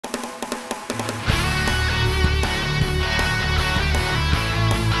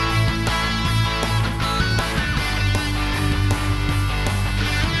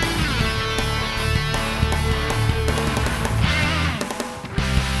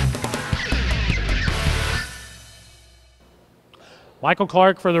Michael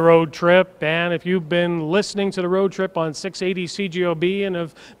Clark for the road trip, and if you've been listening to the road trip on 680 CGOB and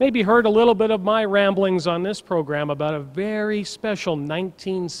have maybe heard a little bit of my ramblings on this program about a very special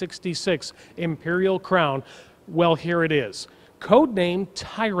 1966 Imperial Crown, well, here it is. Codenamed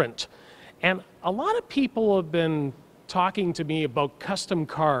Tyrant. And a lot of people have been talking to me about custom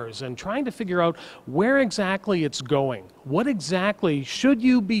cars and trying to figure out where exactly it's going. What exactly should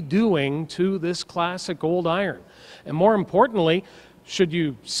you be doing to this classic old iron? And more importantly, should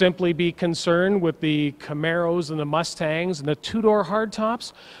you simply be concerned with the Camaros and the Mustangs and the two-door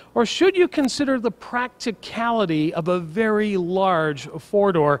hardtops? Or should you consider the practicality of a very large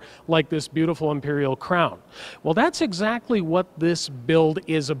four-door like this beautiful Imperial Crown? Well, that's exactly what this build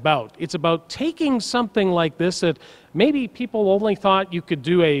is about. It's about taking something like this that maybe people only thought you could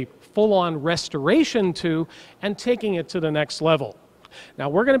do a full-on restoration to and taking it to the next level. Now,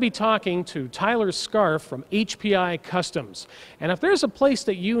 we're going to be talking to Tyler Scarf from HPI Customs. And if there's a place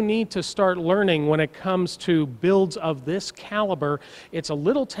that you need to start learning when it comes to builds of this caliber, it's a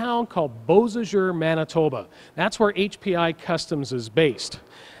little town called Beausejour, Manitoba. That's where HPI Customs is based.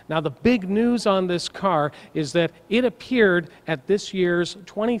 Now, the big news on this car is that it appeared at this year's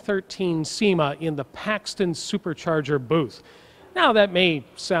 2013 SEMA in the Paxton Supercharger booth. Now, that may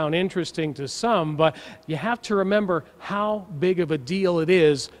sound interesting to some, but you have to remember how big of a deal it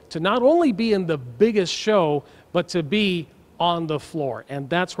is to not only be in the biggest show, but to be on the floor. And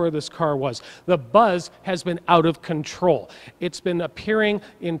that's where this car was. The buzz has been out of control. It's been appearing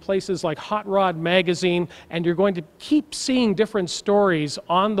in places like Hot Rod Magazine, and you're going to keep seeing different stories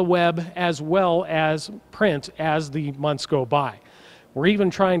on the web as well as print as the months go by. We're even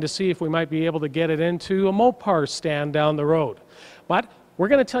trying to see if we might be able to get it into a Mopar stand down the road. But we're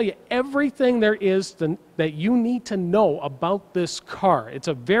going to tell you everything there is that you need to know about this car. It's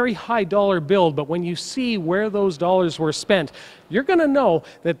a very high dollar build, but when you see where those dollars were spent, you're going to know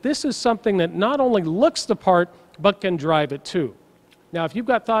that this is something that not only looks the part, but can drive it too. Now, if you've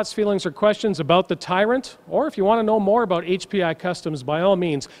got thoughts, feelings, or questions about the Tyrant, or if you want to know more about HPI Customs, by all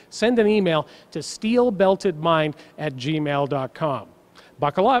means, send an email to steelbeltedmind@gmail.com.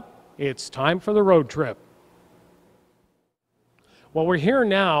 Buckle up, it's time for the road trip. Well, we're here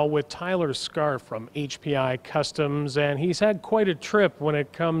now with Tyler Scarf from HPI Customs, and he's had quite a trip when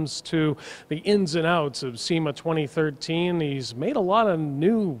it comes to the ins and outs of SEMA 2013. He's made a lot of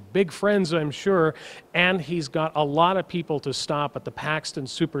new big friends, I'm sure, and he's got a lot of people to stop at the Paxton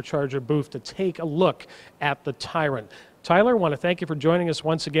Supercharger booth to take a look at the Tyrant. Tyler, I want to thank you for joining us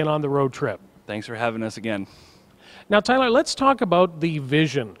once again on the road trip. Thanks for having us again. Now, Tyler, let's talk about the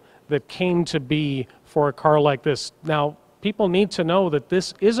vision that came to be for a car like this. Now, people need to know that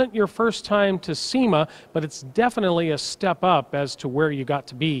this isn't your first time to SEMA, but it's definitely a step up as to where you got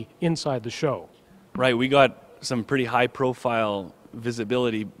to be inside the show. Right, we got some pretty high profile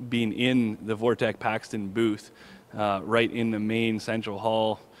visibility being in the Vortec Paxton booth, right in the main central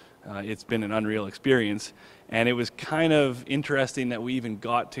hall. It's been an unreal experience, and it was kind of interesting that we even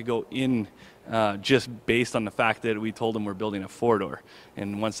got to go in just based on the fact that we told them we're building a four-door.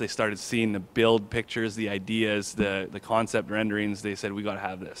 And once they started seeing the build pictures, the ideas, the concept renderings, they said, we got to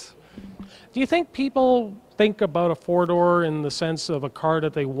have this. Do you think people think about a four-door in the sense of a car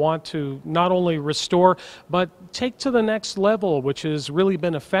that they want to not only restore, but take to the next level, which has really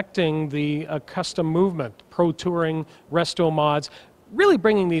been affecting the custom movement, pro touring, resto mods, really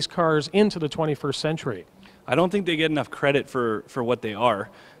bringing these cars into the 21st century? I don't think they get enough credit for what they are,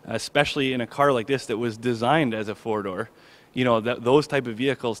 especially in a car like this that was designed as a four-door. You know, those type of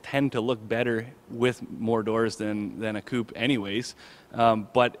vehicles tend to look better with more doors than a coupe anyways,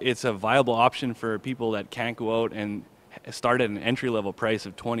 but it's a viable option for people that can't go out and start at an entry-level price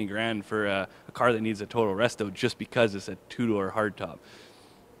of 20 grand for a car that needs a total resto just because it's a two-door hardtop.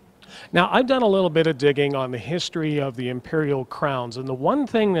 Now, I've done a little bit of digging on the history of the Imperial Crowns, and the one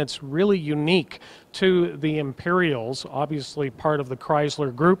thing that's really unique to the Imperials, obviously part of the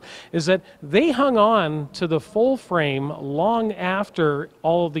Chrysler group, is that they hung on to the full frame long after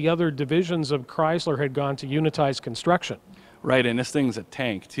all of the other divisions of Chrysler had gone to unitized construction. Right, and this thing's a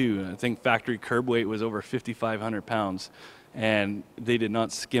tank too. I think factory curb weight was over 5,500 pounds. And they did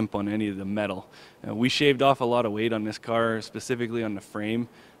not skimp on any of the metal. We shaved off a lot of weight on this car, specifically on the frame,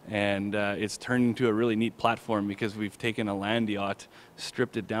 and it's turned into a really neat platform because we've taken a land yacht,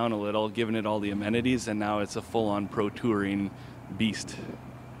 stripped it down a little, given it all the amenities, and now it's a full-on pro touring beast.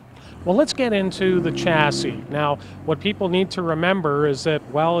 Well, let's get into the chassis. Now, what people need to remember is that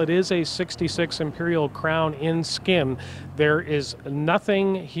while it is a 66 Imperial Crown in skin, there is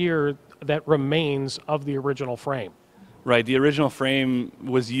nothing here that remains of the original frame. Right, the original frame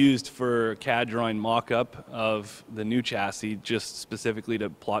was used for CAD drawing mock-up of the new chassis, just specifically to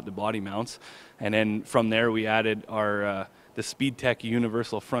plot the body mounts. And then from there we added our the SpeedTech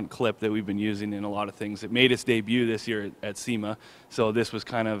universal front clip that we've been using in a lot of things. It made its debut this year at SEMA, so this was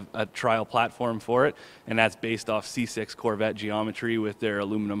kind of a trial platform for it, and that's based off C6 Corvette geometry with their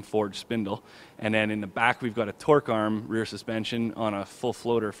aluminum forged spindle. And then in the back we've got a torque arm rear suspension on a full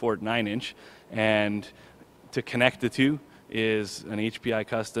floater Ford 9-inch, and to connect the two is an HPI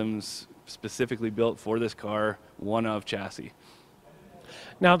Customs specifically built for this car, one of chassis.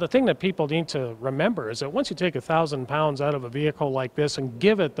 Now, the thing that people need to remember is that once you take 1,000 pounds out of a vehicle like this and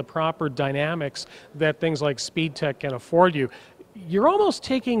give it the proper dynamics that things like SpeedTech can afford you, you're almost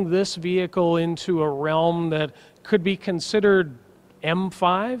taking this vehicle into a realm that could be considered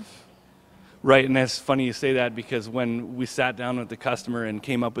M5? Right, and that's funny you say that, because when we sat down with the customer and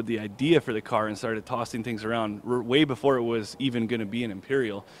came up with the idea for the car and started tossing things around, way before it was even going to be an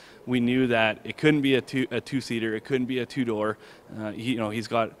Imperial, we knew that it couldn't be a two-seater, it couldn't be a two-door. He's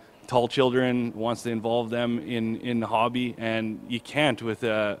got tall children, wants to involve them in the hobby, and you can't with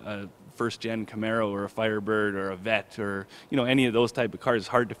a first-gen Camaro or a Firebird or a Vet or any of those type of cars. It's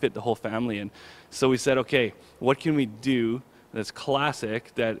hard to fit the whole family in. So we said, okay, what can we do that's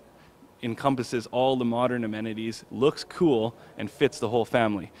classic, that encompasses all the modern amenities, looks cool, and fits the whole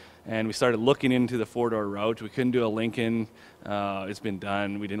family? And we started looking into the four-door route. We couldn't do a Lincoln. It's been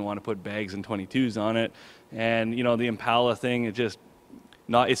done. We didn't want to put bags and 22s on it. And the Impala thing,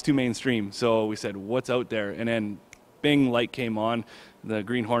 it's too mainstream. So we said, what's out there? And then bing, light came on. The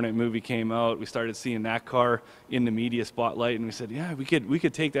Green Hornet movie came out. We started seeing that car in the media spotlight, and we said, yeah, we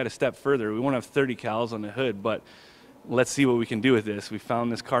could take that a step further. We won't have 30 cals on the hood, but let's see what we can do with this. We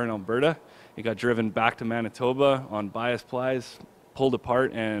found this car in Alberta. It got driven back to Manitoba on bias plies, pulled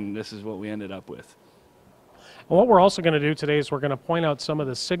apart, and this is what we ended up with. Well, what we're also going to do today is we're going to point out some of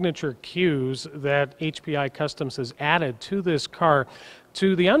the signature cues that HPI Customs has added to this car.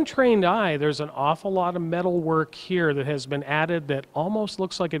 To the untrained eye, there's an awful lot of metal work here that has been added that almost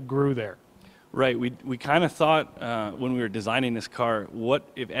looks like it grew there. Right, we kind of thought when we were designing this car, what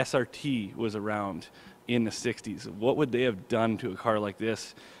if SRT was around in the 60s? What would they have done to a car like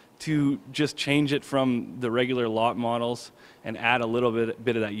this to just change it from the regular lot models and add a little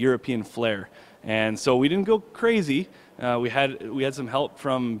bit of that European flair? And so we didn't go crazy. We had some help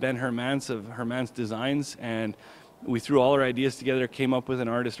from Ben Hermans of Hermans Designs, and we threw all our ideas together, came up with an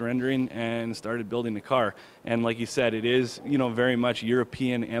artist rendering, and started building the car. And like you said, it is very much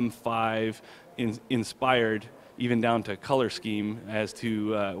European M5 inspired, even down to color scheme as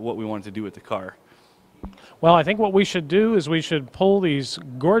to what we wanted to do with the car. Well, I think what we should do is we should pull these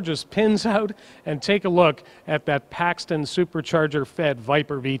gorgeous pins out and take a look at that Paxton Supercharger fed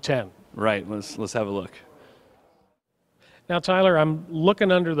Viper V10. Right, let's have a look. Now, Tyler, I'm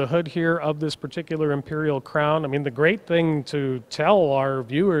looking under the hood here of this particular Imperial Crown. I mean, the great thing to tell our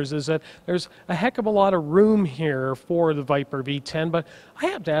viewers is that there's a heck of a lot of room here for the Viper V10, but I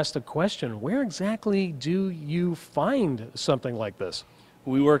have to ask the question, where exactly do you find something like this?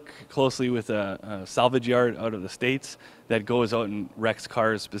 We work closely with a salvage yard out of the States that goes out and wrecks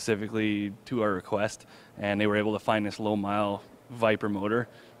cars specifically to our request, and they were able to find this low-mile Viper motor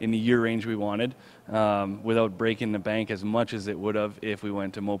in the year range we wanted without breaking the bank as much as it would have if we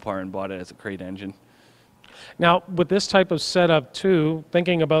went to Mopar and bought it as a crate engine. Now, with this type of setup too,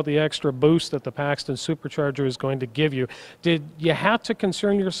 thinking about the extra boost that the Paxton Supercharger is going to give you, did you have to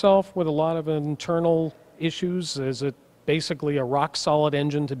concern yourself with a lot of internal issues? Is it basically a rock-solid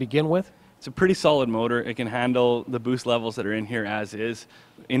engine to begin with? It's a pretty solid motor. It can handle the boost levels that are in here as is.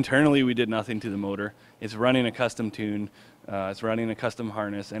 Internally, we did nothing to the motor. It's running a custom tune, it's running a custom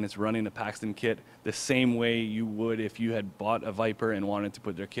harness, and it's running the Paxton kit the same way you would if you had bought a Viper and wanted to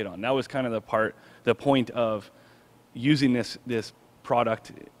put their kit on. That was kind of the point of using this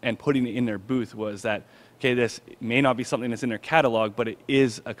product and putting it in their booth, was that, okay, this may not be something that's in their catalog, but it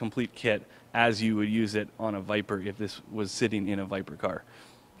is a complete kit as you would use it on a Viper if this was sitting in a Viper car.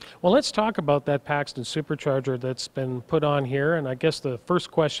 Well, let's talk about that Paxton Supercharger that's been put on here. And I guess the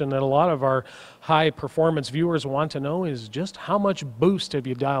first question that a lot of our high-performance viewers want to know is just how much boost have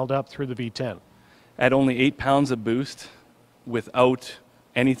you dialed up through the V10? At only 8 pounds of boost, without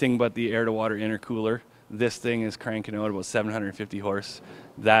anything but the air-to-water intercooler, this thing is cranking out about 750 horse.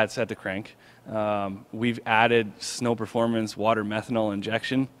 That's at the crank. We've added Snow Performance water methanol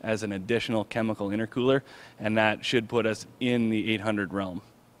injection as an additional chemical intercooler, and that should put us in the 800 realm.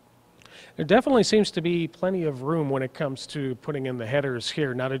 There definitely seems to be plenty of room when it comes to putting in the headers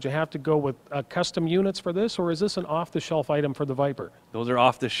here. Now, did you have to go with custom units for this, or is this an off-the-shelf item for the Viper? Those are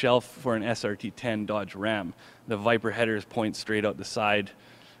off the shelf for an SRT-10 Dodge Ram. The Viper headers point straight out the side.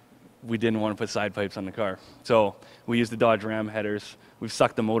 We didn't want to put side pipes on the car. So we used the Dodge Ram headers. We've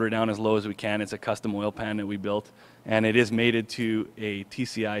sucked the motor down as low as we can. It's a custom oil pan that we built. And it is mated to a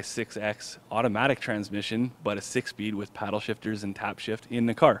TCI 6X automatic transmission, but a 6-speed with paddle shifters and tap shift in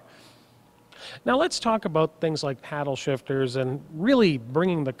the car. Now let's talk about things like paddle shifters and really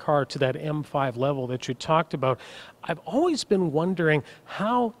bringing the car to that M5 level that you talked about. I've always been wondering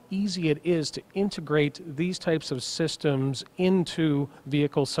how easy it is to integrate these types of systems into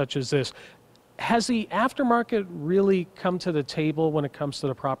vehicles such as this. Has the aftermarket really come to the table when it comes to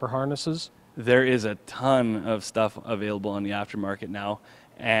the proper harnesses? There is a ton of stuff available on the aftermarket now,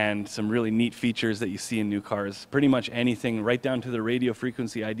 and some really neat features that you see in new cars. Pretty much anything, right down to the radio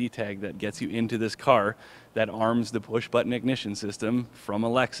frequency ID tag that gets you into this car, that arms the push-button ignition system from a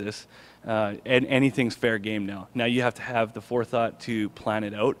Lexus, and anything's fair game now. Now you have to have the forethought to plan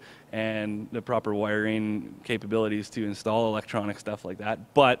it out and the proper wiring capabilities to install electronic stuff like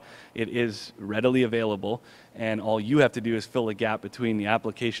that, but it is readily available, and all you have to do is fill the gap between the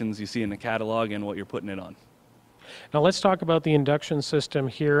applications you see in the catalog and what you're putting it on. Now let's talk about the induction system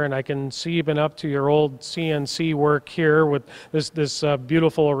here, and I can see you've been up to your old CNC work here with this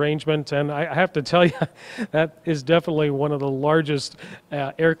beautiful arrangement, and I have to tell you, that is definitely one of the largest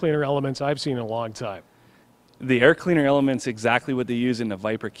air cleaner elements I've seen in a long time. The air cleaner element's exactly what they use in the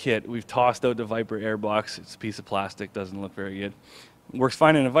Viper kit. We've tossed out the Viper air box. It's a piece of plastic, doesn't look very good. Works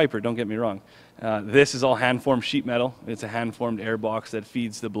fine in a Viper, don't get me wrong. This is all hand-formed sheet metal. It's a hand-formed air box that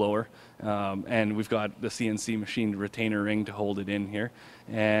feeds the blower. And we've got the CNC machined retainer ring to hold it in here.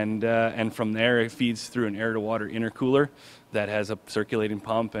 And from there, it feeds through an air-to-water intercooler that has a circulating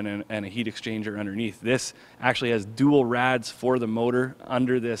pump and a heat exchanger underneath. This actually has dual rads for the motor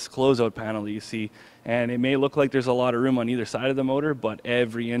under this closeout panel that you see. And it may look like there's a lot of room on either side of the motor, but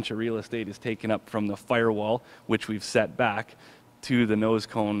every inch of real estate is taken up from the firewall, which we've set back, to the nose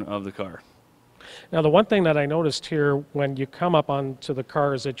cone of the car. Now, the one thing that I noticed here when you come up onto the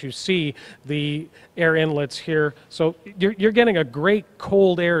car is that you see the air inlets here. So you're getting a great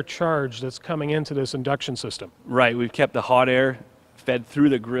cold air charge that's coming into this induction system. Right, we've kept the hot air fed through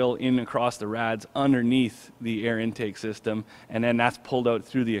the grill in across the rads underneath the air intake system, and then that's pulled out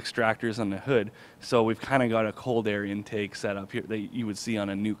through the extractors on the hood. So we've kind of got a cold air intake set up here that you would see on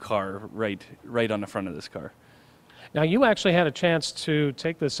a new car right on the front of this car. Now, you actually had a chance to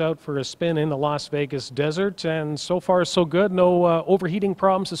take this out for a spin in the Las Vegas desert, and so far so good, no overheating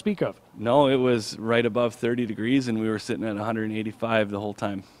problems to speak of. No, it was right above 30 degrees, and we were sitting at 185 the whole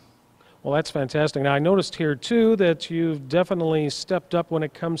time. Well, that's fantastic. Now, I noticed here, too, that you've definitely stepped up when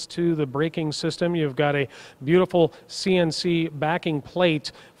it comes to the braking system. You've got a beautiful CNC backing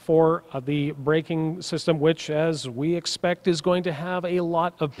plate for the braking system, which, as we expect, is going to have a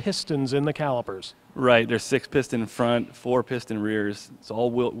lot of pistons in the calipers. Right, there's 6 piston front, 4 piston rears. It's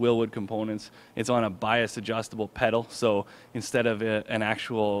all Wilwood components. It's on a bias adjustable pedal, so instead of an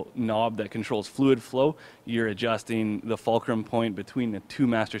actual knob that controls fluid flow, you're adjusting the fulcrum point between the 2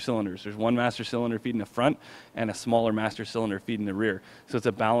 master cylinders. There's 1 master cylinder feeding the front and a smaller master cylinder feeding the rear. So it's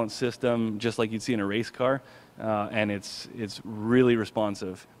a balanced system, just like you'd see in a race car, and it's really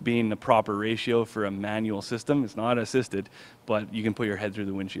responsive, being the proper ratio for a manual system. It's not assisted, but you can put your head through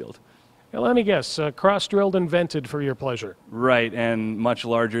the windshield. Now, let me guess, cross-drilled and vented for your pleasure. Right, and much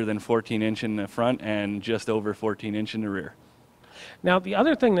larger than 14-inch in the front and just over 14-inch in the rear. Now, the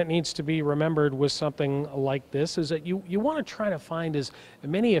other thing that needs to be remembered with something like this is that you want to try to find as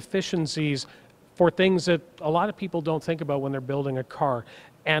many efficiencies for things that a lot of people don't think about when they're building a car.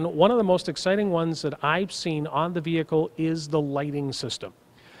 And one of the most exciting ones that I've seen on the vehicle is the lighting system.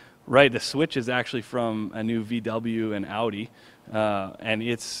 Right, the switch is actually from a new VW and Audi, and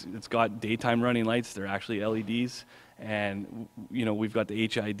it's got daytime running lights. They're actually LEDs, and we've got the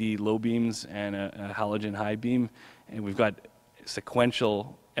HID low beams and a halogen high beam, and we've got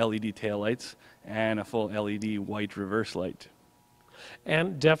sequential LED taillights and a full LED white reverse light.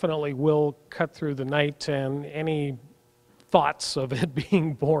 And definitely will cut through the night and any thoughts of it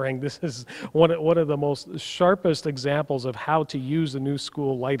being boring. This is one of the most sharpest examples of how to use the new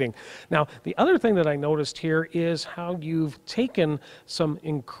school lighting. Now, the other thing that I noticed here is how you've taken some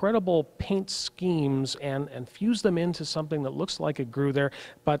incredible paint schemes and fused them into something that looks like it grew there,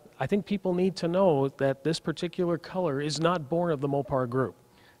 but I think people need to know that this particular color is not born of the Mopar group.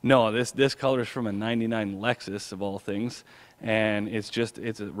 No, this color is from a 99 Lexus of all things, and it's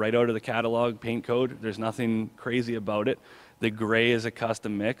right out of the catalog paint code. There's nothing crazy about it. The gray is a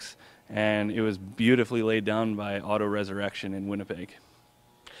custom mix, and it was beautifully laid down by Auto Resurrection in Winnipeg.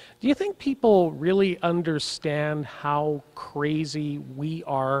 Do you think people really understand how crazy we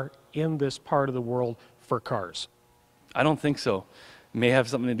are in this part of the world for cars? I don't think so. May have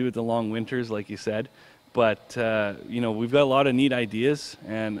something to do with the long winters, like you said, but you know, we've got a lot of neat ideas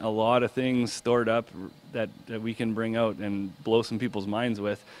and a lot of things stored up that we can bring out and blow some people's minds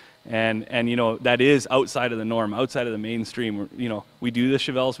with. And you know, that is outside of the norm, outside of the mainstream. You know, we do the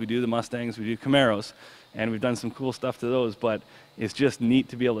Chevelles, we do the Mustangs, we do Camaros, and we've done some cool stuff to those, but it's just neat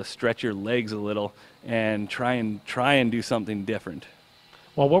to be able to stretch your legs a little and try and do something different.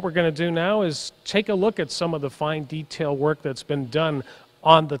 Well, what we're going to do now is take a look at some of the fine detail work that's been done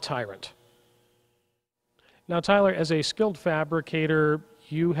on the Tyrant. Now, Tyler, as a skilled fabricator,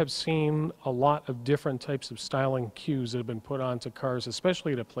 you have seen a lot of different types of styling cues that have been put onto cars,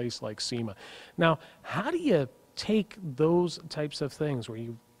 especially at a place like SEMA. Now, how do you take those types of things where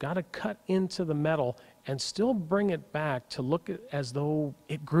you've got to cut into the metal and still bring it back to look as though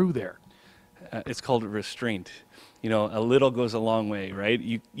it grew there? It's called restraint. You know, a little goes a long way, right?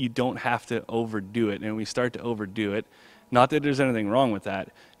 You don't have to overdo it, and we start to overdo it. Not that there's anything wrong with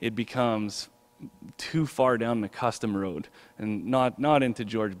that. It becomes too far down the custom road, and not into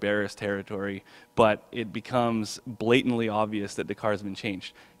George Barris territory, but it becomes blatantly obvious that the car's been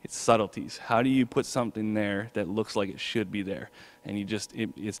changed. It's subtleties. How do you put something there that looks like it should be there? And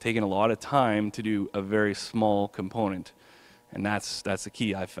it's taken a lot of time to do a very small component, and that's the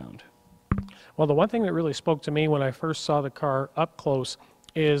key I've found. Well, the one thing that really spoke to me when I first saw the car up close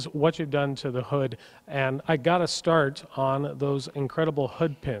is what you've done to the hood. And I got to start on those incredible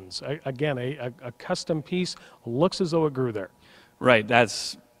hood pins. Again, a custom piece, looks as though it grew there. Right,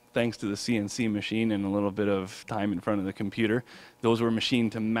 that's thanks to the CNC machine and a little bit of time in front of the computer. Those were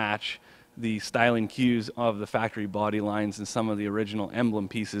machined to match the styling cues of the factory body lines and some of the original emblem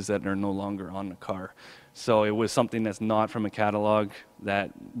pieces that are no longer on the car. So it was something that's not from a catalog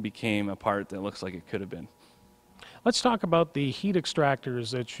that became a part that looks like it could have been. Let's talk about the heat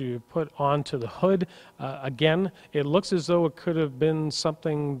extractors that you put onto the hood. Again, it looks as though it could have been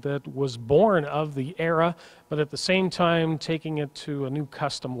something that was born of the era, but at the same time taking it to a new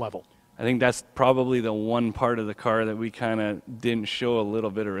custom level. I think that's probably the one part of the car that we kind of didn't show a little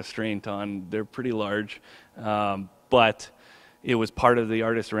bit of restraint on. They're pretty large, but it was part of the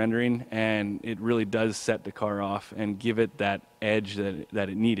artist rendering, and it really does set the car off and give it that edge that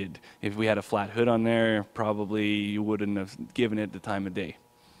it needed. If we had a flat hood on there, probably you wouldn't have given it the time of day.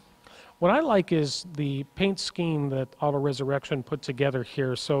 What I like is the paint scheme that Auto Resurrection put together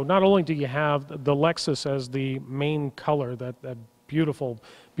here. So not only do you have the Lexus as the main color, that beautiful,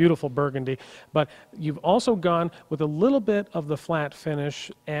 beautiful burgundy, but you've also gone with a little bit of the flat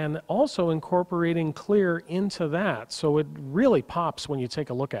finish and also incorporating clear into that. So it really pops when you take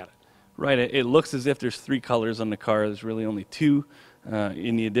a look at it. Right, it looks as if there's 3 colors on the car. There's really only 2.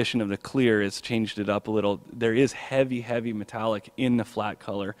 In the addition of the clear, it's changed it up a little. There is heavy, heavy metallic in the flat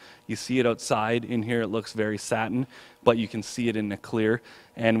color. You see it outside. In here, it looks very satin, but you can see it in the clear.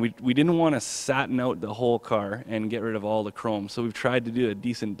 And we didn't want to satin out the whole car and get rid of all the chrome. So we've tried to do a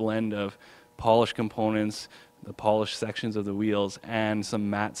decent blend of polished components, the polished sections of the wheels, and some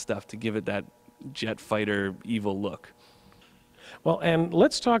matte stuff to give it that jet fighter evil look. Well, and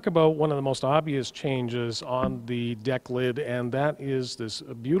let's talk about one of the most obvious changes on the deck lid, and that is this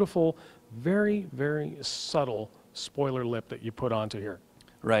beautiful, very, very subtle spoiler lip that you put onto here.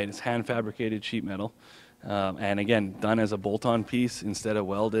 Right, it's hand fabricated sheet metal. And again, done as a bolt-on piece instead of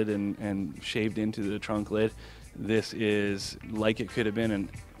welded and shaved into the trunk lid. This is like it could have been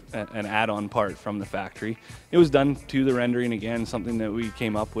an add-on part from the factory. It was done to the rendering, again, something that we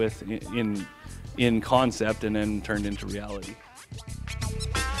came up with in concept and then turned into reality.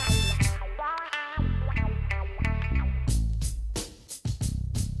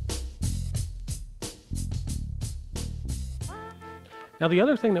 Now, the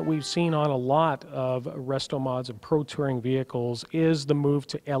other thing that we've seen on a lot of resto mods and pro touring vehicles is the move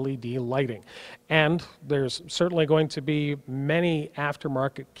to LED lighting. And there's certainly going to be many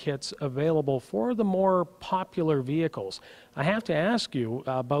aftermarket kits available for the more popular vehicles. I have to ask you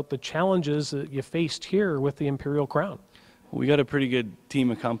about the challenges that you faced here with the Imperial Crown. We got a pretty good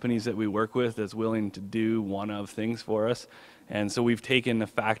team of companies that we work with that's willing to do one-of things for us. And so we've taken the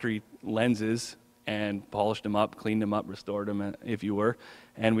factory lenses and polished them up, cleaned them up, restored them, if you were.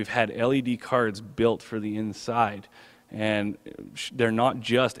 And we've had LED cards built for the inside. And they're not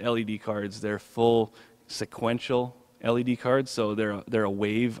just LED cards, they're full sequential LED cards. So they're a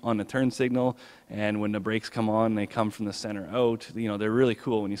wave on the turn signal, and when the brakes come on, they come from the center out. You know, they're really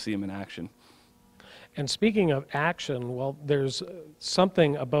cool when you see them in action. And speaking of action, well, there's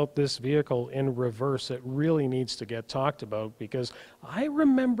something about this vehicle in reverse that really needs to get talked about, because I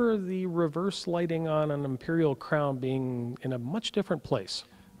remember the reverse lighting on an Imperial Crown being in a much different place.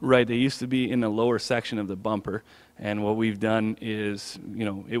 Right, they used to be in the lower section of the bumper, and what we've done is,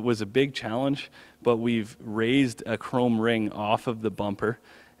 it was a big challenge, but we've raised a chrome ring off of the bumper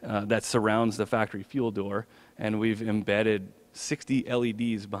that surrounds the factory fuel door, and we've embedded 60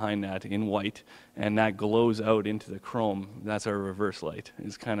 LEDs behind that in white, and that glows out into the chrome. That's our reverse light.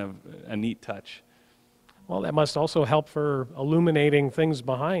 It's kind of a neat touch. Well, that must also help for illuminating things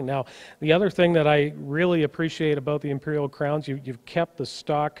behind. Now, the other thing that I really appreciate about the Imperial Crowns, you've kept the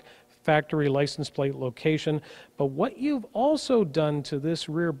stock factory license plate location, but what you've also done to this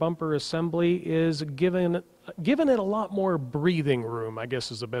rear bumper assembly is given it a lot more breathing room, I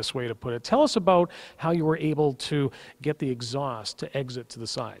guess is the best way to put it. Tell us about how you were able to get the exhaust to exit to the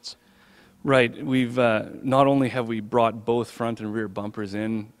sides. Right, we've not only have we brought both front and rear bumpers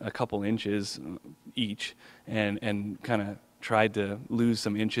in a couple inches each, and kind of tried to lose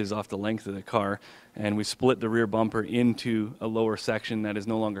some inches off the length of the car, and we split the rear bumper into a lower section that is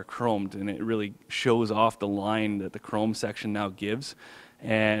no longer chromed, and it really shows off the line that the chrome section now gives.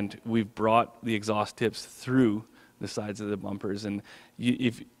 And we've brought the exhaust tips through the sides of the bumpers, and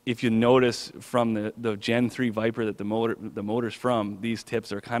if you notice from the Gen 3 Viper that the motor's from, these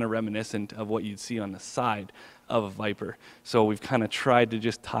tips are kind of reminiscent of what you'd see on the side of a Viper. So we've kind of tried to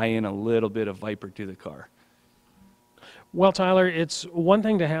just tie in a little bit of Viper to the car. Well, Tyler, it's one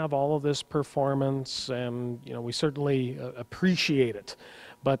thing to have all of this performance, and we certainly appreciate it.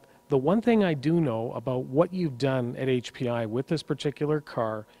 But the one thing I do know about what you've done at HPI with this particular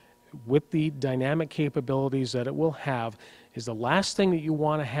car, with the dynamic capabilities that it will have, is the last thing that you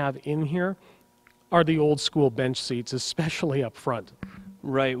want to have in here are the old school bench seats, especially up front.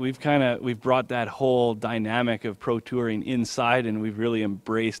 Right, we've brought that whole dynamic of Pro Touring inside, and we've really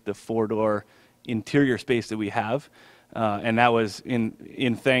embraced the four-door interior space that we have. And that was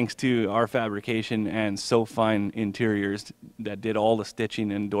in thanks to our fabrication and SoFine Interiors that did all the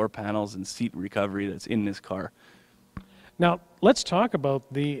stitching and door panels and seat recovery that's in this car. Now, let's talk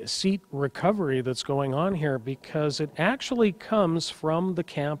about the seat recovery that's going on here, because it actually comes from the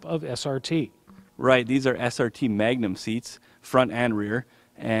camp of SRT. Right, these are SRT Magnum seats, front and rear,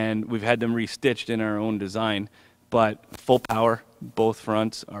 and we've had them restitched in our own design. But full power, both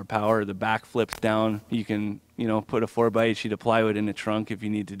fronts are power. The back flips down. You can, put a 4x8 sheet of plywood in the trunk if you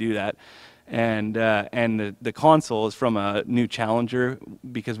need to do that. And the console is from a new Challenger,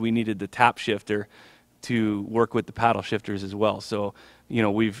 because we needed the tap shifter to work with the paddle shifters as well. So,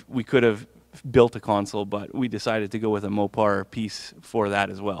 we could have built a console, but we decided to go with a Mopar piece for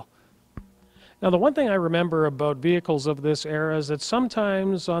that as well. Now, the one thing I remember about vehicles of this era is that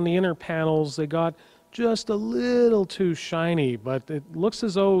sometimes on the inner panels they got just a little too shiny, but it looks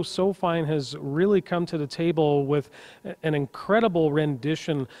as though SoFine has really come to the table with an incredible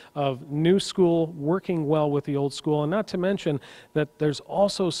rendition of new school working well with the old school, and not to mention that there's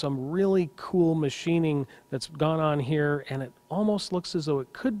also some really cool machining that's gone on here, and it almost looks as though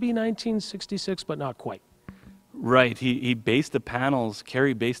it could be 1966, but not quite. Right, he based the panels,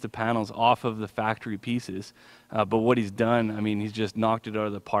 Kerry based the panels off of the factory pieces, but what he's done, he's just knocked it out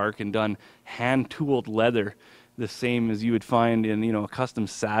of the park and done hand-tooled leather, the same as you would find in, a custom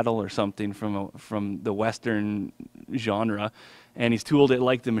saddle or something from the Western genre, and he's tooled it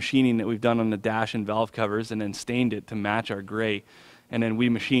like the machining that we've done on the dash and valve covers, and then stained it to match our gray, and then we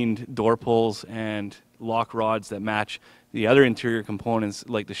machined door pulls and lock rods that match the other interior components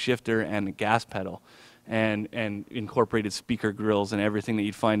like the shifter and the gas pedal. And incorporated speaker grills and everything that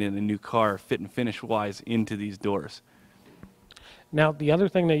you'd find in a new car, fit and finish wise, into these doors. Now, the other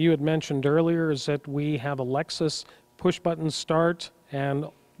thing that you had mentioned earlier is that we have a Lexus push button start, and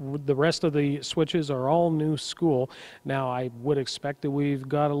the rest of the switches are all new school. Now, I would expect that we've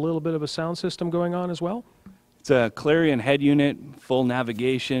got a little bit of a sound system going on as well. It's a Clarion head unit, full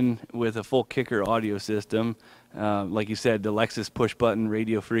navigation with a full kicker audio system. Like you said, the Lexus push button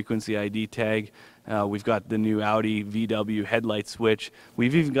radio frequency ID tag. We've got the new Audi VW headlight switch.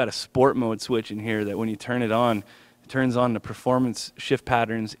 We've even got a sport mode switch in here that when you turn it on, it turns on the performance shift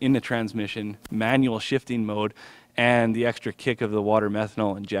patterns in the transmission, manual shifting mode, and the extra kick of the water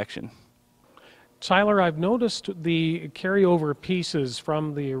methanol injection. Tyler, I've noticed the carryover pieces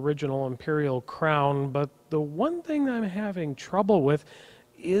from the original Imperial Crown, but the one thing I'm having trouble with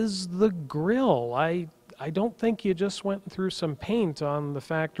is the grille. I don't think you just went through some paint on the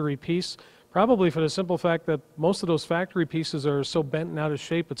factory piece, probably for the simple fact that most of those factory pieces are so bent and out of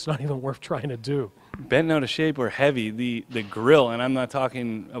shape it's not even worth trying to do. Bent out of shape or heavy. The grill, and I'm not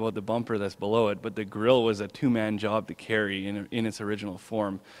talking about the bumper that's below it, but the grill was a two-man job to carry in its original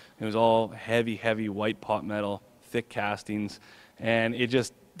form. It was all heavy white pot metal, thick castings, and it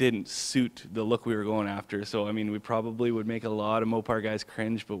just didn't suit the look we were going after. So I mean, we probably would make a lot of Mopar guys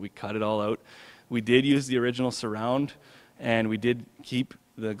cringe, but we cut it all out. We did use the original surround, and we did keep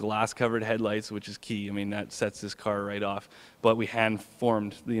the glass-covered headlights, which is key. I mean, that sets this car right off. But we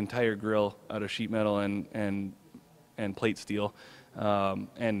hand-formed the entire grille out of sheet metal and plate steel,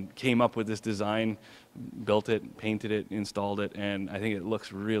 and came up with this design, built it, painted it, installed it, and I think it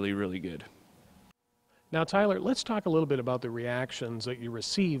looks really, really good. Now, Tyler, let's talk a little bit about the reactions that you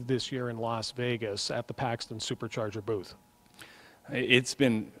received this year in Las Vegas at the Paxton Supercharger booth. It's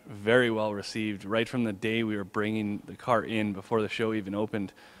been very well received. Right from the day we were bringing the car in, before the show even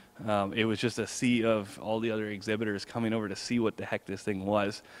opened, it was just a sea of all the other exhibitors coming over to see what the heck this thing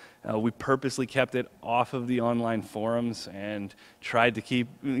was. We purposely kept it off of the online forums and tried to keep,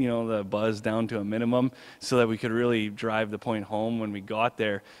 you know, the buzz down to a minimum so that we could really drive the point home when we got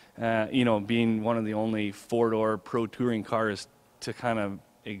there. You know, being one of the only four-door pro touring cars to kind of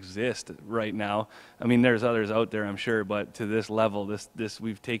exist right now. I mean, there's others out there, I'm sure, but to this level,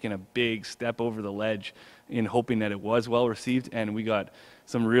 we've taken a big step over the ledge in hoping that it was well received, and we got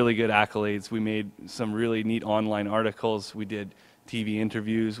some really good accolades. We made some really neat online articles. We did TV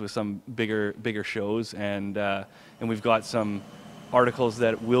interviews with some bigger shows, and we've got some articles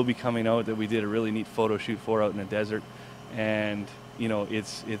that will be coming out that we did a really neat photo shoot for out in the desert. And you know,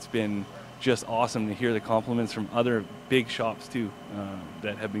 it's been just awesome to hear the compliments from other big shops too,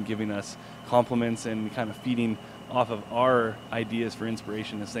 that have been giving us compliments and kind of feeding off of our ideas for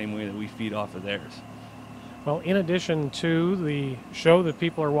inspiration the same way that we feed off of theirs. Well, in addition to the show that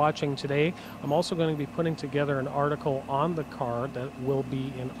people are watching today, I'm also going to be putting together an article on the car that will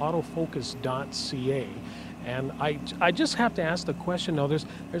be in autofocus.ca. And I just have to ask the question, though, there's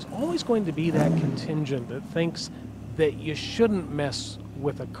always going to be that contingent that thinks that you shouldn't mess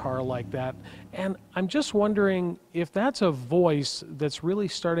with a car like that. And I'm just wondering if that's a voice that's really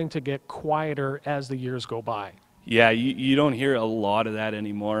starting to get quieter as the years go by. Yeah, you don't hear a lot of that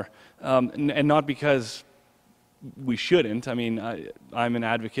anymore. And not because we shouldn't. I mean, I'm an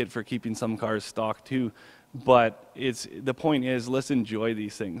advocate for keeping some cars stock too. But the point is, let's enjoy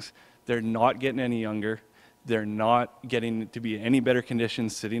these things. They're not getting any younger. They're not getting to be in any better condition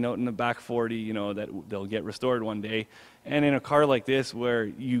sitting out in the back 40, you know, that they'll get restored one day. And in a car like this, where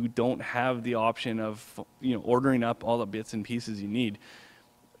you don't have the option of, you know, ordering up all the bits and pieces you need,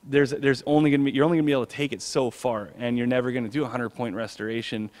 you're only going to be able to take it so far, and you're never going to do a 100-point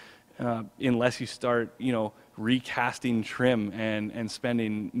restoration unless you start, you know, recasting trim and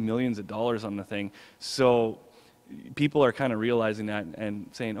spending millions of dollars on the thing. So people are kind of realizing that and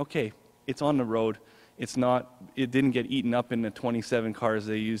saying, okay, it's on the road. It didn't get eaten up in the 27 cars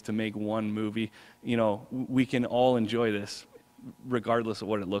they used to make one movie. You know, we can all enjoy this regardless of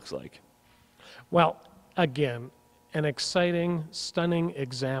what it looks like. Well, again, an exciting, stunning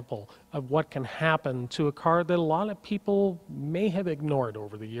example of what can happen to a car that a lot of people may have ignored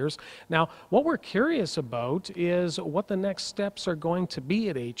over the years. Now, what we're curious about is what the next steps are going to be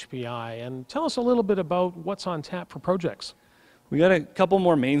at HPI, and tell us a little bit about what's on tap for projects. We got a couple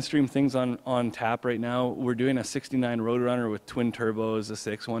more mainstream things on tap right now. We're doing a 69 Roadrunner with twin turbos, a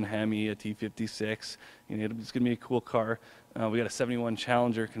 6.1 Hemi, a T56. You know, it's going to be a cool car. We got a 71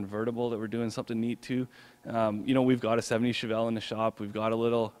 Challenger convertible that we're doing something neat too. You know, we've got a 70 Chevelle in the shop. We've got a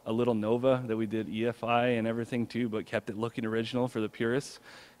little Nova that we did EFI and everything too, but kept it looking original for the purists.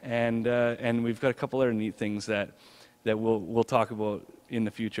 And we've got a couple other neat things that we'll talk about in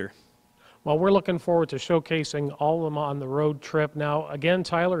the future. Well, we're looking forward to showcasing all of them on the road trip. Now, again,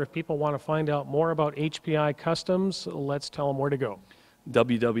 Tyler, if people want to find out more about HPI Customs, let's tell them where to go.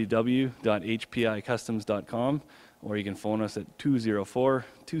 www.hpicustoms.com, or you can phone us at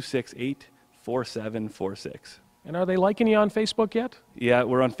 204-268-4746. And are they liking you on Facebook yet? Yeah,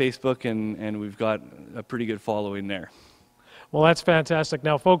 we're on Facebook, and we've got a pretty good following there. Well, that's fantastic.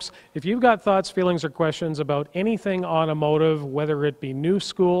 Now, folks, if you've got thoughts, feelings, or questions about anything automotive, whether it be new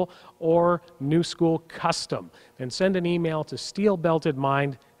school or new school custom, then send an email to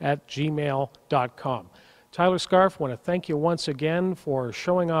steelbeltedmind@gmail.com. Tyler Scarf, I want to thank you once again for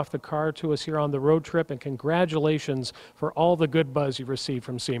showing off the car to us here on the road trip, and congratulations for all the good buzz you've received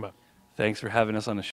from SEMA. Thanks for having us on the show.